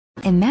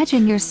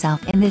Imagine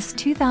yourself in this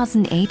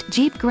 2008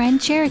 Jeep Grand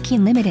Cherokee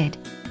Limited.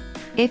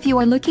 If you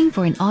are looking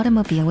for an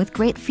automobile with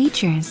great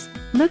features,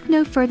 look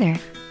no further.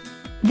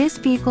 This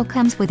vehicle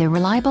comes with a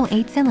reliable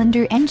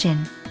 8-cylinder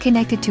engine,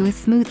 connected to a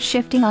smooth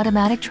shifting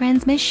automatic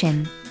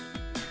transmission.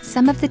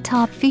 Some of the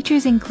top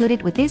features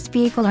included with this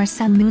vehicle are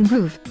sun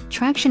moonroof,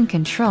 traction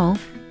control,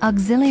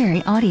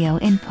 auxiliary audio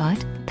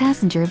input,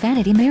 passenger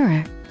vanity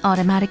mirror,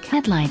 automatic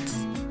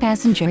headlights,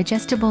 passenger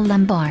adjustable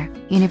lumbar,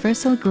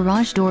 universal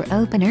garage door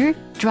opener,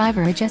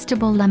 driver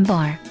adjustable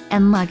lumbar,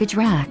 and luggage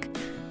rack.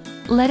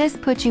 Let us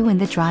put you in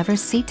the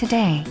driver's seat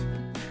today.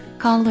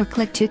 Call or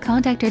click to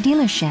contact our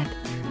dealership.